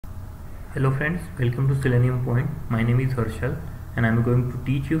Hello friends, welcome to Selenium Point. My name is Harshal and I am going to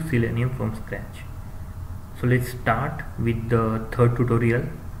teach you Selenium from scratch. So let's start with the third tutorial,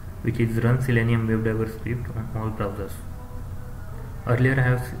 which is run Selenium WebDriver script on all browsers. Earlier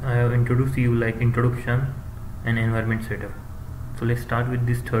I have introduced you like introduction and environment setup. So let's start with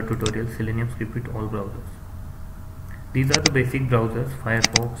this third tutorial, Selenium script with all browsers. These are the basic browsers: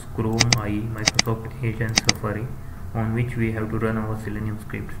 Firefox, Chrome, IE, Microsoft Edge and Safari, on which we have to run our Selenium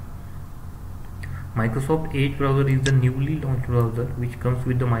scripts. Microsoft Edge browser is the newly launched browser which comes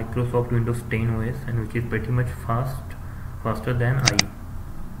with the Microsoft Windows 10 OS and which is pretty much faster than IE.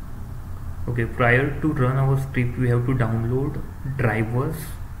 Okay, prior to run our script we have to download drivers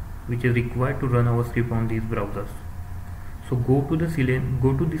which is required to run our script on these browsers. So go to this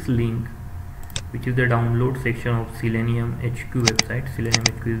link, which is the download section of Selenium HQ website. Selenium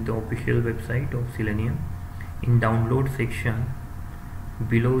HQ is the official website of Selenium. In download section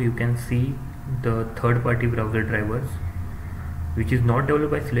below you can see the third-party browser drivers, which is not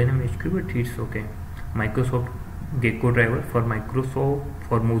developed by Selenium HQ, but it's okay. Microsoft Gecko driver for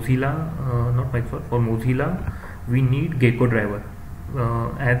Mozilla we need Gecko driver.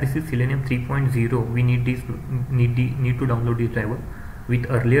 As this is Selenium 3.0, we need to download this driver. With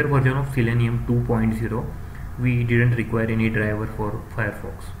earlier version of Selenium 2.0, we didn't require any driver for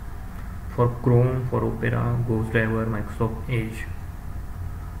Firefox. For Chrome, for Opera, Ghost driver, Microsoft Edge.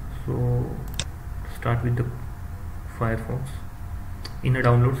 So start with the Firefox. In the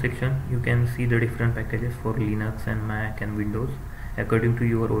download section you can see the different packages for Linux and Mac and Windows. According to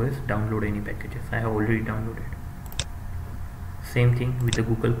your OS, download any packages. I have already downloaded. Same thing with the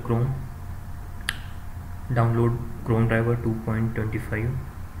Google Chrome. Download Chrome driver 2.25,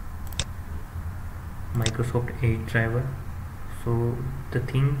 Microsoft Edge driver. So the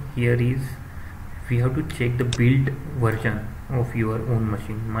thing here is we have to check the build version of your own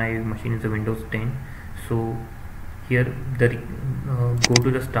machine. My machine is a Windows 10, so here go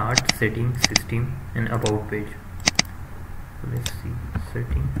to the start, setting, system and about page. So let's see,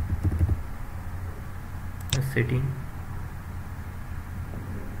 setting,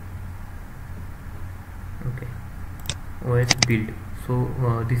 okay, OS build. So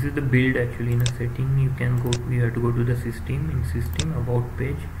this is the build actually. In a setting you have to go to the system. In system about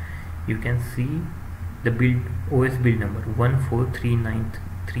page you can see the build OS build number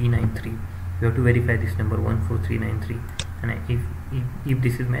 1439393. You have to verify this number 14393, and if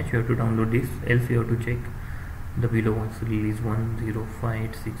this is match you have to download this, else you have to check the below ones, release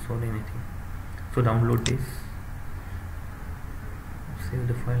 10586 or anything. So download this, save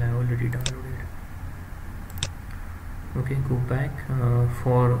the file. I already downloaded. Okay, go back.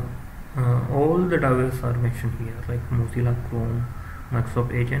 For all the drivers are mentioned here, like Mozilla, Chrome,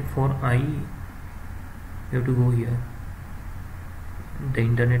 Microsoft Edge, and for IE you have to go here, the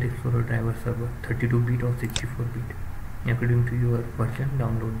Internet Explorer driver server, 32-bit or 64-bit. According to your version,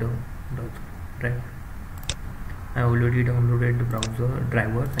 download the browser driver. I already downloaded the browser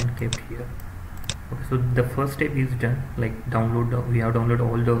drivers and kept here. Okay, so the first step is done. Like we have downloaded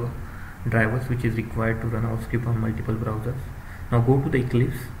all the drivers which is required to run our script on multiple browsers. Now go to the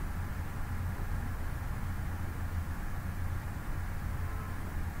Eclipse.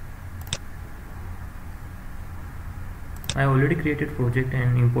 I already created project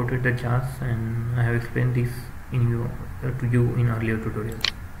and imported the jars, and I have explained this to you in earlier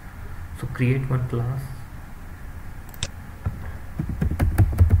tutorials. So create one class,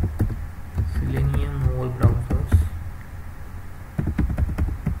 Selenium all browsers.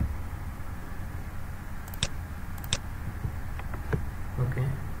 Okay,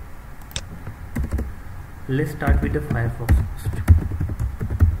 let's start with the Firefox first.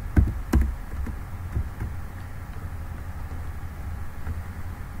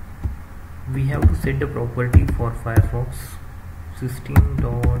 We have to set the property for Firefox,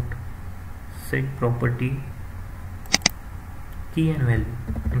 system.set property key and value,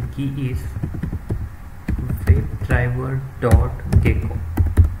 and key is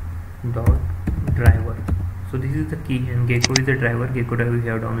webdriver.gecko.driver. So this is the key and Gecko is the driver. Gecko driver we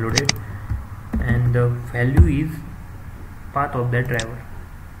have downloaded, and the value is path of that driver.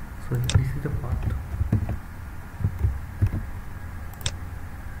 So this is the path.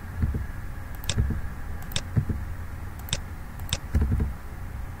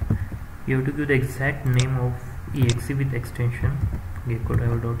 You have to give the exact name of exe with extension gecko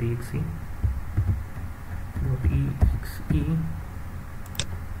driver.exe.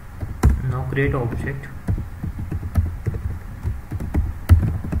 Now create object,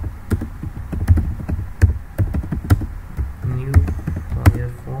 new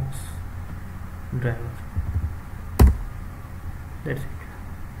Firefox driver. That's it.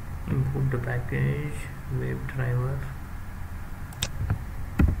 import the package WebDriver.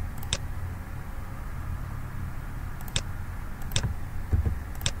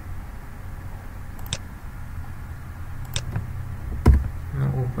 Now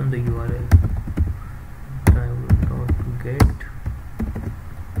open the URL driver.get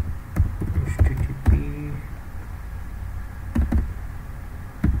http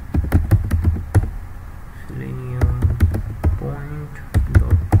selenium.com.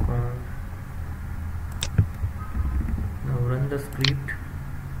 Now run the script.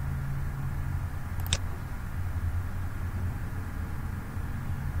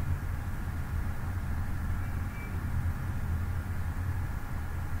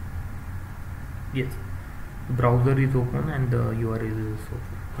 Yes, the browser is open and the URL is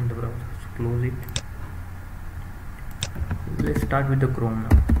open in the browser. So close it. Let's start with the Chrome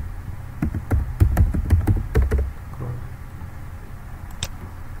now. Chrome.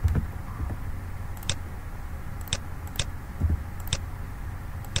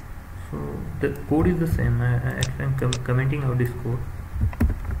 So the code is the same. I'm commenting out this code.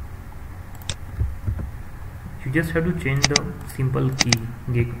 You just have to change the simple key.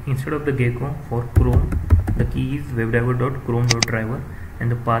 Instead of the gecko for Chrome, the key is webdriver.chrome.driver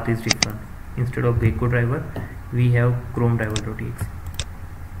and the path is different. Instead of gecko driver, we have chrome driver.exe.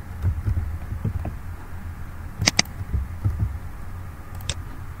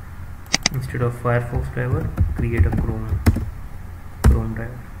 Instead of Firefox driver, create a Chrome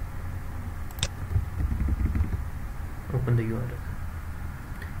driver. Open the URL.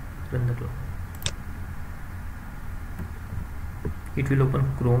 Run the code. It will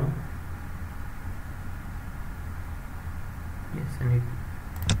open Chrome. Yes, and it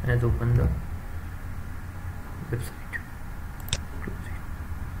has opened the website. Close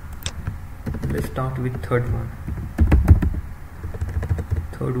it. Let's start with third one.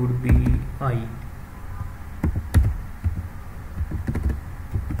 Third would be I.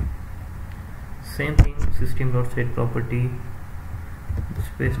 Same thing, system.setProperty.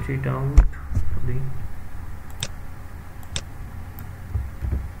 Spaced it out. Sorry.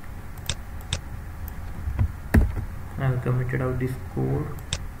 I have committed out this code.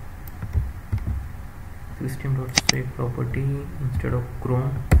 System.setProperty, instead of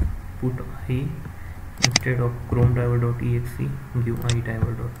Chrome put I, instead of Chrome driver.exe give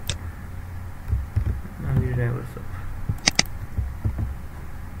iDriver. iDriver sub.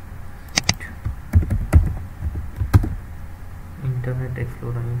 Internet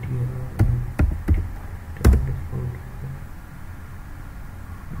Explorer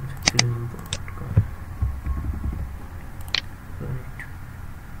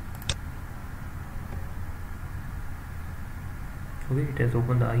Okay, it has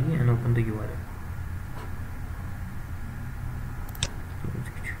opened the IE and opened the URL.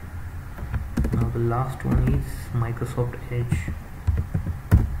 Now the last one is Microsoft Edge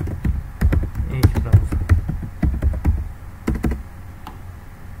browser.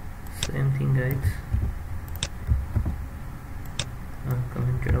 Same thing, guys. I've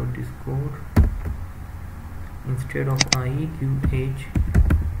commented out this code. Instead of IE give Edge.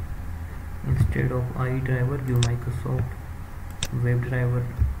 Instead of iDriver give Microsoft WebDriver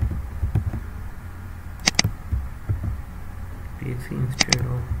exe, instead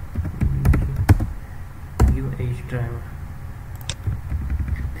of give Edge driver.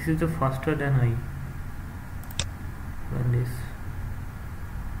 This is the faster than I run this.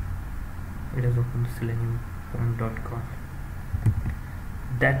 It has opened selenium.com.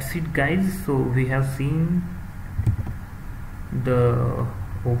 That's it, guys. So we have seen the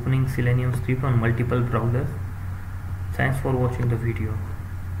opening Selenium script on multiple browsers. Thanks for watching the video.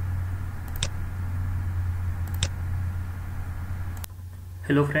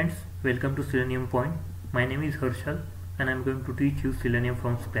 Hello friends, welcome to Selenium Point. My name is Harshal and I am going to teach you Selenium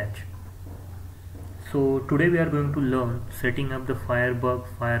from scratch. So today we are going to learn setting up the Firebug,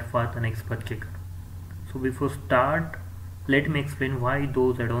 FirePath and Xpath Checker. So before start, let me explain why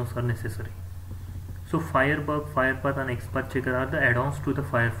those add-ons are necessary. So Firebug, FirePath and Xpath Checker are the add-ons to the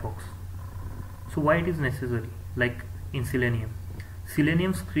Firefox. So why it is necessary? Like in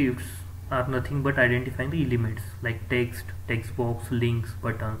Selenium scripts are nothing but identifying the elements like text, text box, links,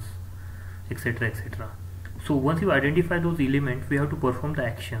 buttons, etc, etc. So once you identify those elements, we have to perform the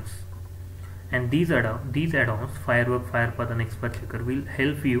actions, and these add-ons Firebug, FirePath and Xpath Checker will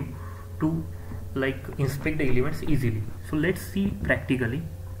help you to inspect the elements easily. So let's see practically.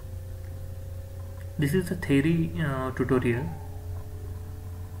 This is a theory tutorial.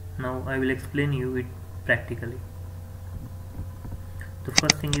 Now I will explain you it practically. The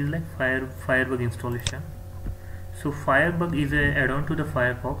first thing is like Firebug installation. So Firebug is an add-on to the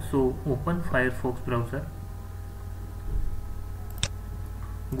Firefox. So open Firefox browser,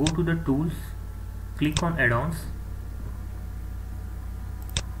 go to the tools, click on add-ons,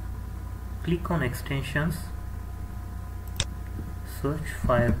 click on extensions, search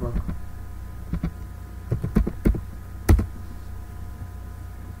Firebug.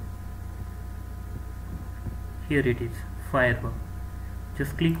 Here it is, Firebug.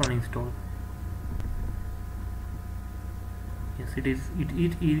 Just click on install. Yes, it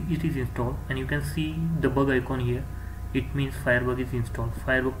is installed, and you can see the bug icon here. It means Firebug is installed.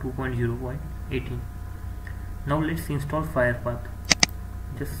 Firebug 2.0.18. Now let's install FirePath.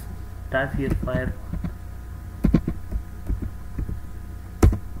 Just type here FirePath.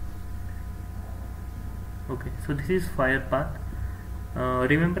 Okay, so this is FirePath.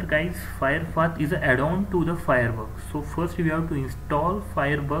 Remember guys, FirePath is an add-on to the Firebug. So first you have to install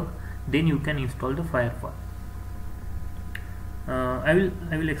Firebug, then you can install the FirePath. I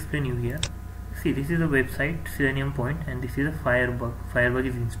will explain you here. See, this is a website, Selenium point, and this is a Firebug. Firebug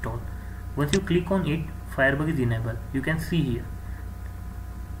is installed. Once you click on it, Firebug is enabled. You can see here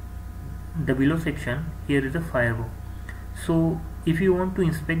the below section. Here is a Firebug. So if you want to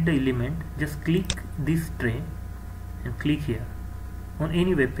inspect the element, just click this tray and click here on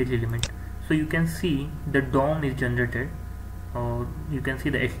any web page element. So you can see the DOM is generated, or you can see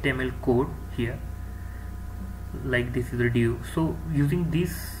the HTML code here, like this is a div. So using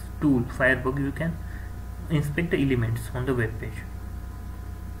this tool Firebug, you can inspect the elements on the web page.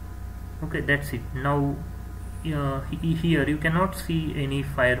 Okay, that's it. Now here you cannot see any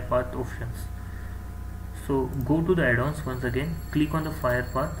FirePath options. So go to the add-ons once again, click on the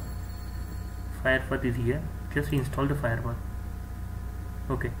FirePath. FirePath is here. Just install the FirePath.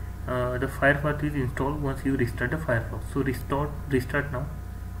 Okay, the FirePath is installed once you restart the Firefox. So restart now.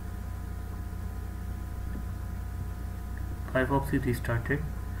 Firefox is restarted.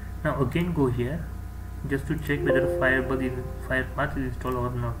 Now again go here just to check whether FirePath is installed or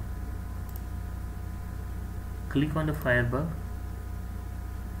not. Click on the Firebug,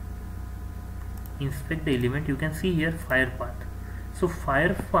 inspect the element. You can see here FirePath. So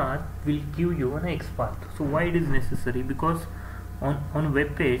FirePath will give you an Xpath. So why it is necessary? Because on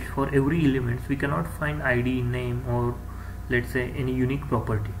web page, for every element we cannot find ID, name, or let's say any unique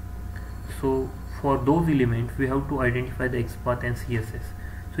property. So for those elements we have to identify the Xpath and CSS.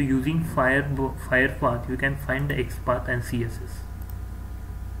 So using FirePath you can find the Xpath and CSS.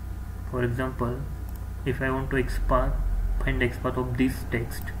 For example, if I want to find the Xpath of this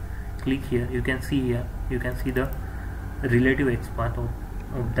text, click here. You can see here, you can see the relative Xpath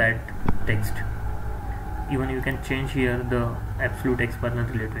of that text. Even you can change here the absolute Xpath and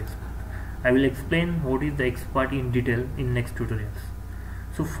relative Xpath. I will explain what is the Xpath in detail in next tutorials.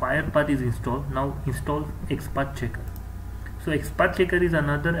 So FirePath is installed. Now install Xpath Checker. So Xpath Checker is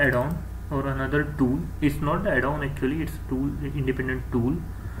another add-on or another tool. It's not the add-on actually, it's tool, independent tool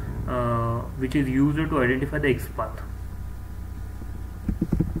which is used to identify the Xpath.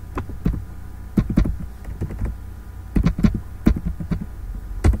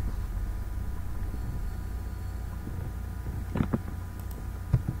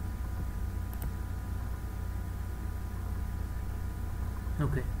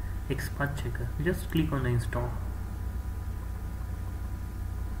 Okay, Xpath Checker. Just click on the install.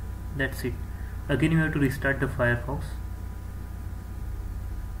 That's it. Again you have to restart the Firefox.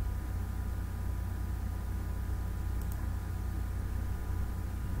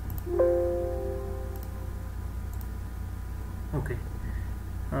 Okay,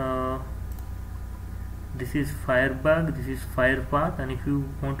 this is Firebug, this is FirePath, and if you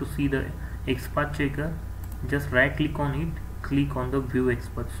want to see the Xpath Checker, just right click on it, click on the view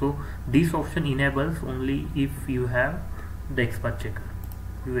Xpath. So this option enables only if you have the Xpath Checker.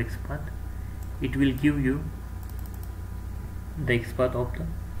 View Xpath, it will give you the Xpath of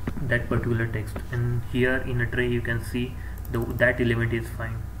that particular text, and here in a tray you can see that element is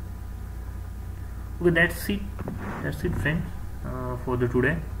fine. Okay, that's it friends for the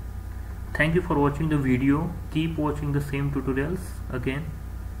today. Thank you for watching the video. Keep watching the same tutorials again.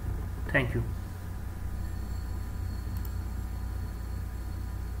 Thank you.